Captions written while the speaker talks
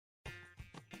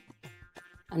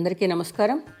అందరికీ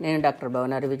నమస్కారం. నేను డాక్టర్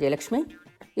భవనారి విజయలక్ష్మి.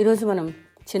 ఈరోజు మనం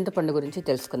చింతపండు గురించి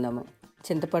తెలుసుకుందాము.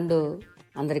 చింతపండు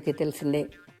అందరికీ తెలిసిందే,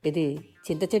 ఇది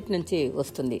చింత చెట్టు నుంచి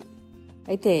వస్తుంది.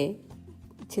 అయితే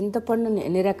చింతపండుని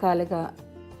ఎన్ని రకాలుగా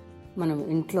మనం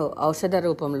ఇంట్లో ఔషధ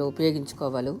రూపంలో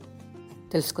ఉపయోగించుకోవాలో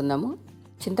తెలుసుకుందాము.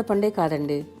 చింతపండే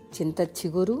కాదండి, చింత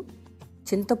చిగురు,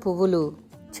 చింత పువ్వులు,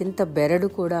 చింత బెరడు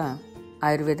కూడా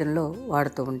ఆయుర్వేదంలో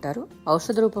వాడుతూ ఉంటారు.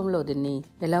 ఔషధ రూపంలో దీన్ని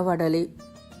ఎలా వాడాలి,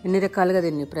 ఎన్ని రకాలుగా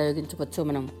దీన్ని ప్రయోగించవచ్చో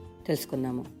మనం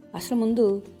తెలుసుకుందాము. అసలు ముందు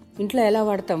ఇంట్లో ఎలా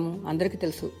వాడతాము అందరికీ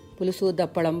తెలుసు. పులుసు,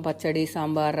 దప్పడం, పచ్చడి,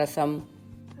 సాంబార్, రసం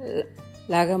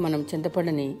లాగా మనం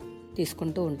చింతపండుని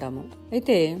తీసుకుంటూ ఉంటాము.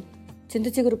 అయితే చింత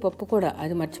చిగురు పప్పు కూడా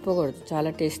అది మర్చిపోకూడదు, చాలా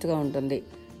టేస్ట్గా ఉంటుంది.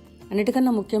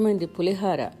 అన్నిటికన్నా ముఖ్యమైనది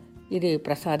పులిహార. ఇది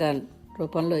ప్రసాద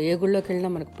రూపంలో ఏ గుళ్ళోకి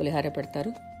వెళ్ళినా మనకు పులిహార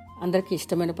పెడతారు. అందరికీ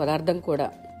ఇష్టమైన పదార్థం కూడా.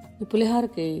 ఈ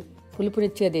పులిహారకి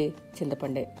పులుపునిచ్చేది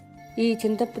చింతపండే. ఈ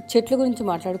చింత చెట్ల గురించి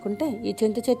మాట్లాడుకుంటే, ఈ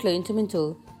చింత చెట్లు ఇంచుమించు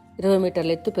 20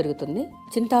 మీటర్ల ఎత్తు పెరుగుతుంది.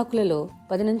 చింతాకులలో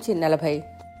 10 నుంచి 40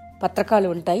 పత్రకాలు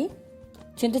ఉంటాయి.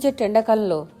 చింత చెట్టు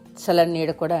ఎండాకాలంలో చల్లని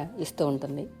నీడ కూడా ఇస్తూ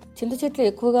ఉంటుంది. చింత చెట్లు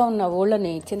ఎక్కువగా ఉన్న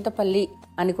ఊళ్ళని చింతపల్లి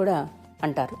అని కూడా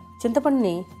అంటారు.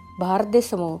 చింతపండుని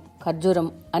భారతదేశము ఖర్జూరం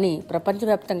అని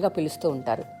ప్రపంచవ్యాప్తంగా పిలుస్తూ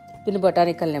ఉంటారు. దీని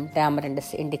బొటానికల్ నేమ్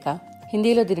టామరిండస్ ఇండికా.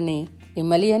 హిందీలో దీనిని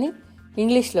ఇమ్మలి అని,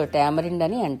 ఇంగ్లీష్లో టామరిండ్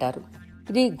అని అంటారు.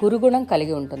 ఇది గురుగుణం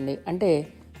కలిగి ఉంటుంది, అంటే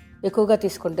ఎక్కువగా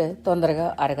తీసుకుంటే తొందరగా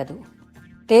అరగదు.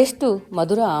 టేస్టు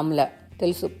మధుర ఆమ్ల,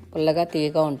 తెలుసు, పుల్లగా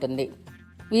తీయగా ఉంటుంది.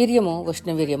 వీర్యము,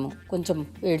 ఉష్ణవీర్యము, కొంచెం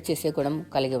వేడి చేసే గుణం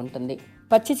కలిగి ఉంటుంది.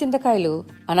 పచ్చి చింతకాయలు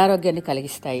అనారోగ్యాన్ని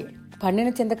కలిగిస్తాయి. పండిన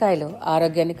చింతకాయలు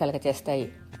ఆరోగ్యాన్ని కలగచేస్తాయి.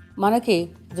 మనకి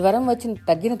జ్వరం వచ్చి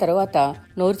తగ్గిన తర్వాత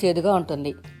నోరు చేదుగా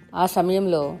ఉంటుంది. ఆ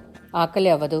సమయంలో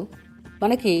ఆకలి అవ్వదు.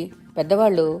 మనకి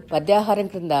పెద్దవాళ్ళు పద్యాహారం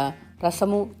క్రింద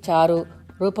రసము, చారు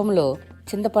రూపంలో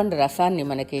చింతపండు రసాన్ని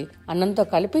మనకి అన్నంతో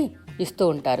కలిపి ఇస్తూ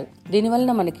ఉంటారు.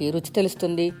 దీనివలన మనకి రుచి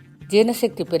తెలుస్తుంది,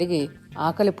 జీర్ణశక్తి పెరిగి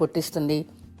ఆకలి పుట్టిస్తుంది.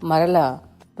 మరలా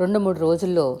 2-3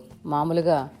 రోజుల్లో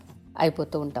మామూలుగా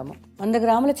అయిపోతూ ఉంటాము. 100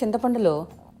 గ్రాముల చింతపండులో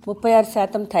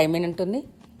 36% థైమిన్ ఉంటుంది,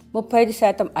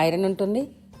 35% ఐరన్ ఉంటుంది,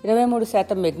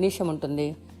 23% మెగ్నీషియం ఉంటుంది,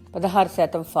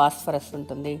 16% ఫాస్ఫరస్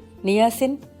ఉంటుంది.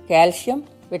 Niacin, calcium,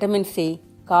 vitamin C,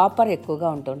 copper ఎక్కువగా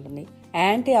ఉంటుంది.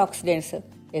 యాంటీ ఆక్సిడెంట్స్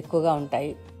ఎక్కువగా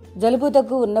ఉంటాయి. జలుబు,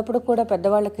 దగ్గు ఉన్నప్పుడు కూడా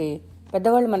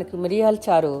పెద్దవాళ్ళు మనకి మిరియాల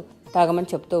చారు తాగమని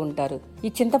చెప్తూ ఉంటారు. ఈ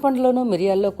చింతపండులోనూ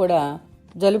మిరియాల్లో కూడా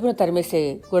జలుబును తరిమేసే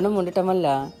గుణం ఉండటం వల్ల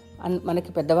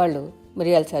మనకి పెద్దవాళ్ళు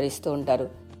మిరియాల చారు ఇస్తూ ఉంటారు.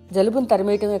 జలుబును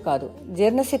తరిమేయటమే కాదు,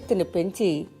 జీర్ణశక్తిని పెంచి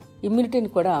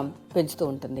ఇమ్యూనిటీని కూడా పెంచుతూ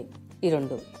ఉంటుంది. ఈ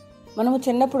రెండు మనము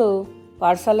చిన్నప్పుడు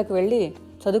పాఠశాలకు వెళ్ళి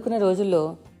చదువుకునే రోజుల్లో,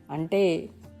 అంటే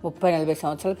 30-40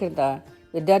 సంవత్సరాల క్రింద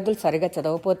విద్యార్థులు సరిగా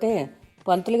చదవకపోతే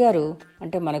పంతులు గారు,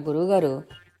 అంటే మన గురువు గారు,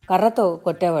 కర్రతో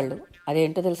కొట్టేవాళ్ళు.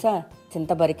 అదేంటో తెలుసా?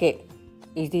 చింతబరికే.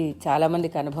 ఇది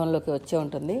చాలామందికి అనుభవంలోకి వచ్చే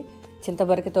ఉంటుంది.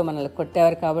 చింతబరికతో మనల్ని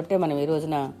కొట్టేవారు కాబట్టే మనం ఈ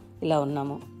రోజున ఇలా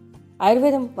ఉన్నాము.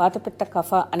 ఆయుర్వేదం వాతపిత్త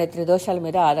కఫ అనే త్రిదోషాల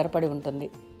మీద ఆధారపడి ఉంటుంది.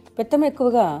 పిత్తం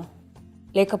ఎక్కువగా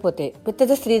లేకపోతే,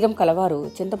 పిత్తజ శరీరం కలవారు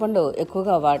చింతపండు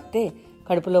ఎక్కువగా వాడితే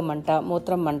కడుపులో మంట,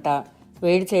 మూత్రం మంట,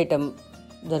 వేడి చేయటం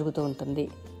జరుగుతూ ఉంటుంది.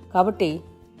 కాబట్టి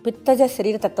పిత్తజ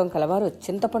శరీరతత్వం కలవారు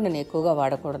చింతపండుని ఎక్కువగా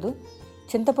వాడకూడదు.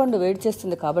 చింతపండు వేడి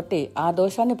చేస్తుంది కాబట్టి ఆ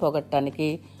దోషాన్ని పోగొట్టడానికి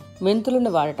మెంతులను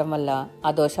వాడటం వల్ల ఆ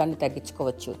దోషాన్ని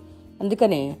తగ్గించుకోవచ్చు.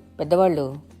 అందుకని పెద్దవాళ్ళు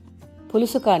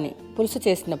పులుసు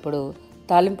చేసినప్పుడు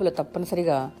తాలింపులు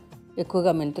తప్పనిసరిగా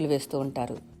ఎక్కువగా మెంతులు వేస్తూ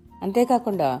ఉంటారు.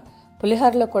 అంతేకాకుండా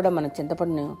పులిహోరలో కూడా మనం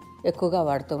చింతపండును ఎక్కువగా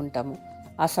వాడుతూ ఉంటాము.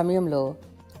 ఆ సమయంలో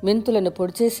మెంతులను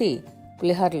పొడి చేసి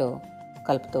పులిహోరలో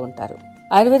కలుపుతూ ఉంటారు.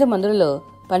 ఆయుర్వేద మందులలో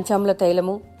పంచామృత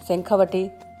తైలము, శంఖవటి,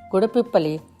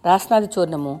 గుడపిప్పలి, రాస్నాది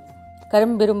చూర్ణము,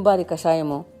 కరింబిరుంబాది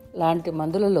కషాయము లాంటి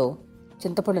మందులలో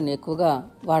చింతపండుని ఎక్కువగా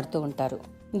వాడుతూ ఉంటారు.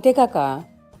 అంతేకాక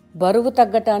బరువు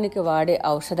తగ్గటానికి వాడే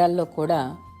ఔషధాల్లో కూడా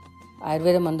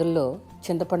ఆయుర్వేద మందుల్లో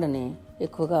చింతపండుని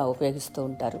ఎక్కువగా ఉపయోగిస్తూ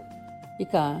ఉంటారు.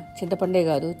 ఇక చింతపండే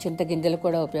కాదు, చింతగింజలు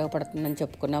కూడా ఉపయోగపడుతుందని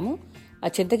చెప్పుకున్నాము. ఆ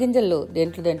చింతగింజల్లో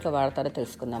దేంట్లో వాడతారో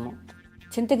తెలుసుకున్నాము.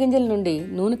 చింతగింజల నుండి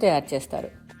నూనె తయారు చేస్తారు.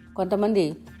 కొంతమంది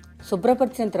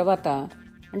శుభ్రపరిచిన తర్వాత,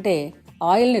 అంటే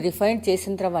ఆయిల్ని రిఫైన్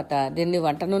చేసిన తర్వాత దీన్ని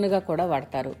వంట నూనెగా కూడా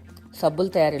వాడతారు. సబ్బుల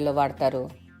తయారీలో వాడతారు,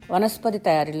 వనస్పతి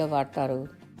తయారీలో వాడతారు,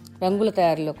 రంగుల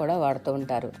తయారీలో కూడా వాడుతూ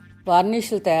ఉంటారు,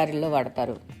 వార్నిష్ల తయారీలో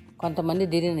వాడతారు. కొంతమంది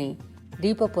దీనిని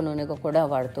దీపపు నూనెగా కూడా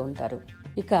వాడుతూ ఉంటారు.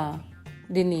 ఇక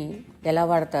దీన్ని ఎలా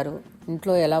వాడతారు,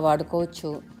 ఇంట్లో ఎలా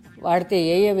వాడుకోవచ్చు, వాడితే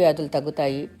ఏ వ్యాధులు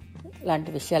తగ్గుతాయి లాంటి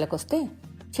విషయాలకు వస్తే,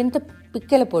 చింత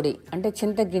పిక్కెల పొడి, అంటే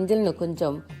చింత గింజలను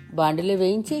కొంచెం బాండిలో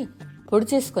వేయించి పొడి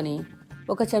చేసుకొని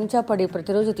 1 చెంచా పొడి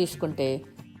ప్రతిరోజు తీసుకుంటే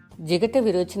జిగట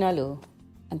విరోచనాలు,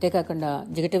 అంతేకాకుండా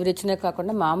జిగట విరోచనే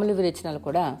కాకుండా మామూలు విరోచనాలు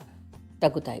కూడా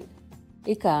తగ్గుతాయి.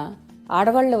 ఇక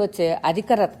ఆడవాళ్ళలో వచ్చే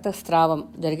అధిక రక్తస్రావం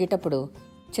జరిగేటప్పుడు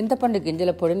చింతపండు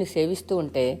గింజల పొడిని సేవిస్తూ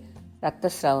ఉంటే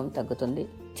రక్తస్రావం తగ్గుతుంది.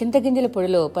 చింతగింజల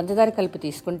పొడిలో పంచదార కలిపి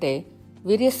తీసుకుంటే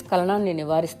వీర్యస్ఖలనాన్ని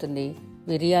నివారిస్తుంది,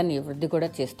 వీర్యాన్ని వృద్ధి కూడా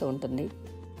చేస్తూ ఉంటుంది.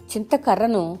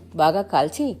 చింతకర్రను బాగా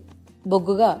కాల్చి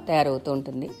బొగ్గుగా తయారవుతూ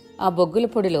ఉంటుంది. ఆ బొగ్గుల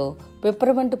పొడిలో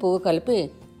పెప్పరమంటు పువ్వు కలిపి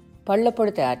పళ్ళ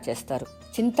పొడి తయారు చేస్తారు.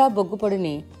 చింత బొగ్గు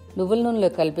పొడిని నువ్వుల నూనెలో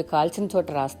కలిపి కాల్చిన చోట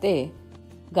రాస్తే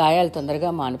గాయాలు తొందరగా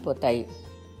మానిపోతాయి.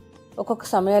 ఒక్కొక్క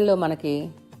సమయాల్లో మనకి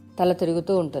తల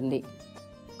తిరుగుతూ ఉంటుంది,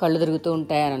 కళ్ళు తిరుగుతూ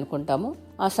ఉంటాయని అనుకుంటాము.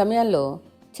 ఆ సమయాల్లో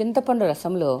చింతపండు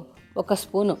రసంలో 1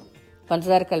 స్పూను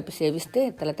పంచదార కలిపి సేవిస్తే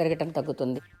తల తిరగటం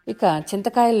తగ్గుతుంది. ఇక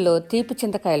చింతకాయల్లో తీపి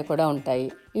చింతకాయలు కూడా ఉంటాయి.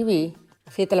 ఇవి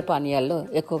శీతల పానీయాల్లో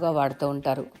ఎక్కువగా వాడుతూ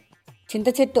ఉంటారు. చింత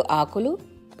చెట్టు ఆకులు,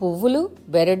 పువ్వులు,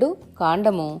 బెరడు,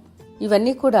 కాండము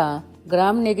ఇవన్నీ కూడా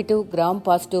gram negative, gram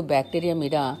positive bacteria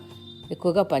మీద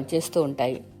ఎక్కువగా పనిచేస్తూ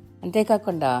ఉంటాయి.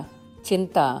 అంతేకాకుండా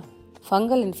చింత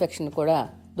ఫంగల్ ఇన్ఫెక్షన్ కూడా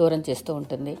దూరం చేస్తూ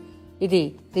ఉంటుంది. ఇది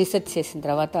రీసెర్చ్ చేసిన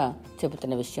తర్వాత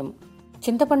చెబుతున్న విషయం.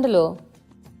 చింతపండులో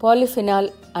పాలిఫినాల్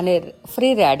అనే ఫ్రీ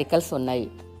రాడికల్స్ ఉన్నాయి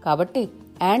కాబట్టి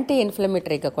యాంటీ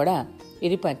ఇన్ఫ్లమేటరీగా కూడా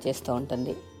ఇది పనిచేస్తూ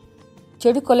ఉంటుంది.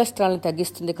 చెడు కొలెస్ట్రాల్ని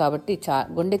తగ్గిస్తుంది కాబట్టి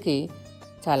గుండెకి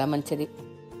చాలా మంచిది.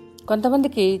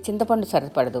 కొంతమందికి చింతపండు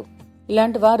సరిపడదు.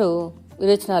 ఇలాంటి వారు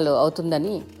విరేచనాలు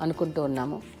అవుతుందని అనుకుంటూ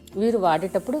ఉన్నాము. వీరు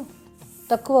వాడేటప్పుడు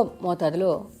తక్కువ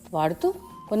మోతాదులో వాడుతూ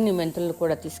కొన్ని మెంతులు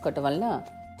కూడా తీసుకోవటం వల్ల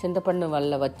చింతపండు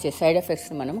వల్ల వచ్చే సైడ్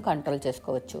ఎఫెక్ట్స్ మనం కంట్రోల్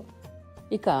చేసుకోవచ్చు.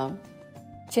 ఇక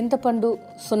చింతపండు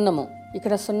సున్నము,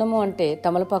 ఇక్కడ సున్నము అంటే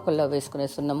తమలపాకుల్లో వేసుకునే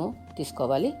సున్నము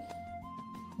తీసుకోవాలి.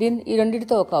 ఈ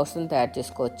రెండింటితో ఒక ఔషధం తయారు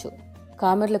చేసుకోవచ్చు.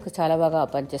 కామెర్లకు చాలా బాగా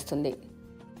పనిచేస్తుంది.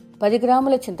 10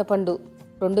 గ్రాముల చింతపండు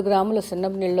 2 గ్రాముల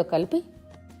సున్నపు నీళ్ళలో కలిపి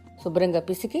శుభ్రంగా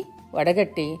పిసికి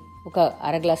వడగట్టి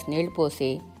 1/2 గ్లాసు నీళ్లు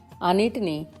పోసి ఆ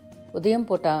నీటిని ఉదయం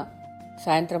పూట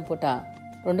సాయంత్రం పూట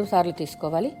 2 సార్లు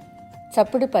తీసుకోవాలి.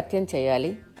 చప్పుడి పథ్యం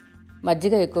చేయాలి.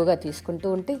 మజ్జిగ ఎక్కువగా తీసుకుంటూ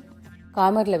ఉంటే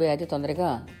కామెర్ల వ్యాధి తొందరగా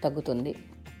తగ్గుతుంది.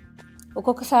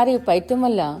 ఒక్కొక్కసారి పైత్యం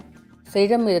వల్ల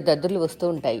శరీరం మీద దద్దుర్లు వస్తూ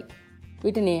ఉంటాయి.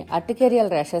 వీటిని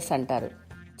అర్టికేరియల్ ర్యాషెస్ అంటారు.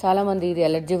 చాలామంది ఇది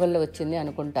ఎలర్జీ వల్ల వచ్చింది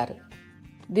అనుకుంటారు.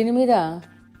 దీని మీద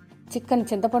చిక్కని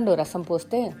చింతపండు రసం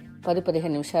పోస్తే 10-15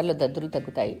 నిమిషాల్లో దద్దులు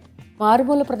తగ్గుతాయి.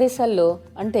 మారుమూల ప్రదేశాల్లో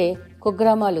అంటే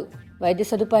కుగ్రామాలు, వైద్య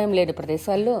సదుపాయం లేని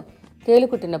ప్రదేశాల్లో తేలు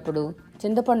కుట్టినప్పుడు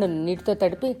చింతపండును నీటితో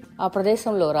తడిపి ఆ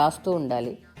ప్రదేశంలో రాస్తూ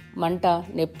ఉండాలి. మంట,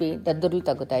 నొప్పి, దద్దుర్లు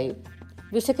తగ్గుతాయి.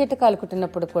 విషకీటకాలు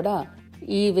కుట్టినప్పుడు కూడా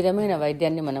ఈ విధమైన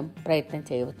వైద్యాన్ని మనం ప్రయత్నం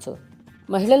చేయవచ్చు.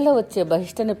 మహిళల్లో వచ్చే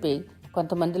బహిష్ట నొప్పి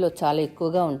కొంతమందిలో చాలా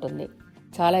ఎక్కువగా ఉంటుంది.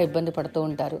 చాలా ఇబ్బంది పడుతూ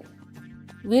ఉంటారు.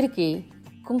 వీరికి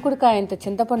కుంకుడుకాయంత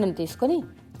చింతపండును తీసుకొని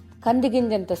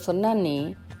కందిగింజంత సున్నాన్ని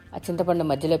ఆ చింతపండు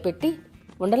మధ్యలో పెట్టి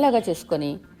ఉండలాగా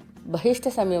చేసుకొని బహిష్ట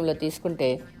సమయంలో తీసుకుంటే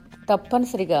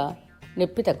తప్పనిసరిగా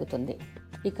నొప్పి తగ్గుతుంది.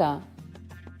 ఇక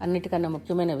అన్నిటికన్నా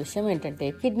ముఖ్యమైన విషయం ఏంటంటే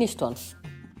కిడ్నీ స్టోన్స్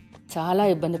చాలా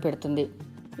ఇబ్బంది పెడుతుంది.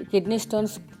 కిడ్నీ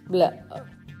స్టోన్స్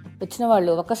వచ్చిన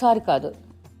వాళ్ళు ఒక్కసారి కాదు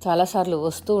చాలాసార్లు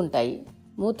వస్తూ ఉంటాయి.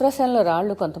 మూత్రాశయంలో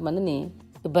రాళ్ళు కొంతమందిని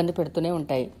ఇబ్బంది పెడుతూనే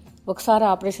ఉంటాయి. ఒకసారి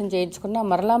ఆపరేషన్ చేయించుకున్నా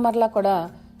మరలా కూడా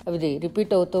అవి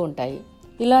రిపీట్ అవుతూ ఉంటాయి.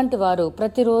 ఇలాంటి వారు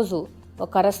ప్రతిరోజు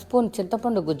 1/2 స్పూన్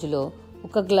చింతపండు గుజ్జులో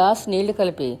 1 గ్లాస్ నీళ్లు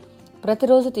కలిపి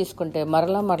ప్రతిరోజు తీసుకుంటే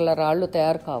మరలా రాళ్ళు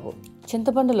తయారు కావు.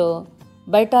 చింతపండులో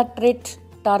బైటార్ట్రేట్,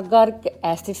 టార్గారిక్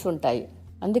యాసిడ్స్ ఉంటాయి.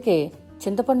 అందుకే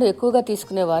చింతపండు ఎక్కువగా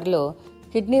తీసుకునే వారిలో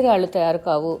కిడ్నీ రాళ్లు తయారు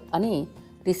కావు అని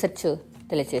రీసెర్చ్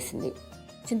తెలియజేసింది.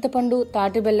 చింతపండు,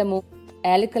 తాటి బెల్లము,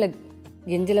 యాలకుల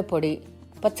గింజల పొడి,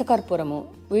 పచ్చకర్పూరము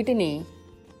వీటిని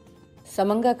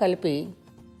సమంగా కలిపి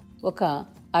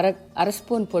అర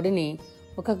స్పూన్ పొడిని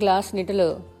 1 గ్లాస్ నీటిలో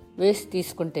వేసి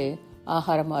తీసుకుంటే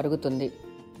ఆహారం అరుగుతుంది.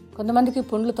 కొంతమందికి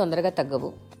పుండ్లు తొందరగా తగ్గవు,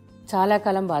 చాలా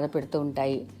కాలం బాధ పెడుతూ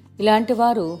ఉంటాయి. ఇలాంటి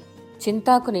వారు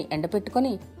చింతాకుని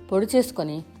ఎండపెట్టుకొని పొడి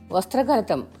చేసుకొని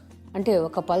వస్త్రగలితం అంటే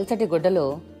ఒక పల్చటి గుడ్డలో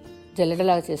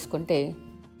జల్లెడలాగా చేసుకుంటే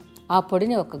ఆ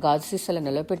పొడిని 1 గాజు సీసాలో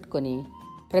నిలబెట్టుకొని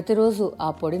ప్రతిరోజు ఆ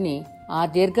పొడిని ఆ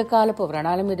దీర్ఘకాలపు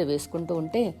వ్రణాల మీద వేసుకుంటూ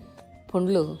ఉంటే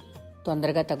పుండ్లు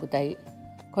తొందరగా తగ్గుతాయి.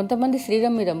 కొంతమంది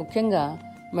శరీరం మీద ముఖ్యంగా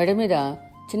మెడ మీద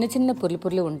చిన్న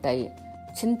పుర్లు ఉంటాయి.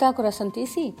 చింతాకు రసం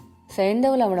తీసి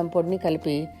సైంధవ లవణం పొడిని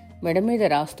కలిపి మెడ మీద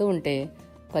రాస్తూ ఉంటే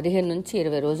 15 నుంచి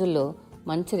 20 రోజుల్లో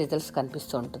మంచి రిజల్ట్స్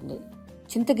కనిపిస్తూ ఉంటుంది.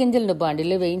 చింతగింజలను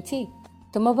బాండిలో వేయించి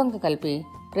తుమ్మబంక కలిపి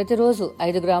ప్రతిరోజు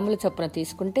 5 గ్రాముల చొప్పున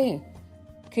తీసుకుంటే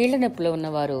కీళ్ల నొప్పులు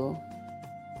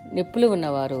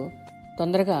ఉన్నవారు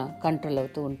తొందరగా కంట్రోల్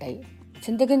అవుతూ ఉంటాయి.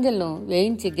 చింతగింజలను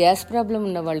వేయించి గ్యాస్ ప్రాబ్లం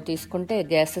ఉన్న వాళ్ళు తీసుకుంటే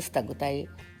గ్యాసెస్ తగ్గుతాయి.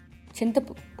 చింత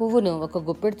పువ్వును 1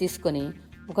 గుప్పెడు తీసుకొని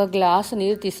 1 గ్లాసు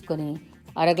నీరు తీసుకొని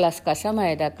 1/2 గ్లాసు కషాయం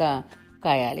అయ్యేదాకా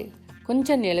కాయాలి.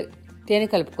 కొంచెం తేనె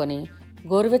కలుపుకొని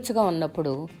గోరువెచ్చగా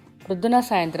ఉన్నప్పుడు ప్రొద్దున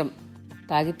సాయంత్రం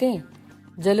తాగితే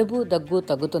జలుబు దగ్గు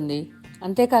తగ్గుతుంది.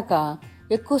 అంతేకాక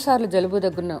ఎక్కువసార్లు జలుబు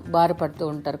దగ్గును బాధపడుతూ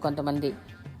ఉంటారు కొంతమంది.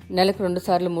 నెలకు 2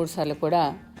 సార్లు 3 సార్లు కూడా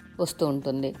వస్తూ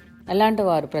ఉంటుంది. అలాంటి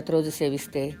వారు ప్రతిరోజు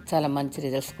సేవిస్తే చాలా మంచి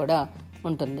రిజల్ట్స్ కూడా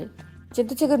ఉంటుంది.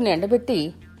 చింత చిగురుని ఎండబెట్టి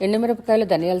ఎండుమిరపకాయలు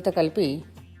ధనియాలతో కలిపి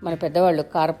మన పెద్దవాళ్ళు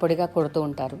కారపొడిగా కొడుతూ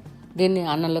ఉంటారు. దీన్ని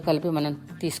అన్నంలో కలిపి మనం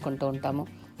తీసుకుంటూ ఉంటాము.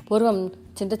 పూర్వం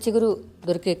చింత చిగురు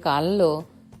దొరికే కాలంలో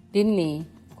దీన్ని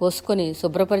కోసుకొని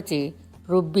శుభ్రపరిచి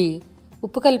రుబ్బి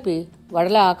ఉప్పు కలిపి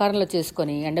వడల ఆకారంలో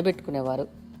చేసుకొని ఎండబెట్టుకునేవారు.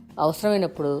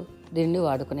 అవసరమైనప్పుడు దీన్ని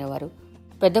వాడుకునేవారు.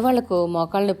 పెద్దవాళ్లకు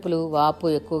మోకాళ్ళ నొప్పులు వాపు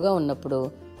ఎక్కువగా ఉన్నప్పుడు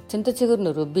చింత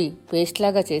చిగురును రుబ్బి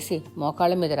పేస్ట్లాగా చేసి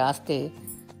మోకాళ్ళ మీద రాస్తే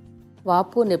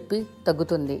వాపు నొప్పి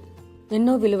తగ్గుతుంది.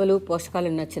 ఎన్నో విలువలు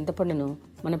పోషకాలున్న చింతపండును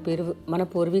మన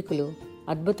పూర్వీకులు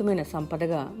అద్భుతమైన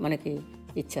సంపదగా మనకి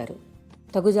ఇచ్చారు.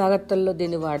 తగు జాగ్రత్తల్లో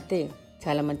దీన్ని వాడితే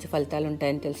చాలా మంచి ఫలితాలు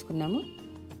ఉంటాయని తెలుసుకున్నాము.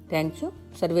 Thank you.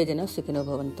 సర్వేజన సుఖినో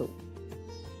భవంతు.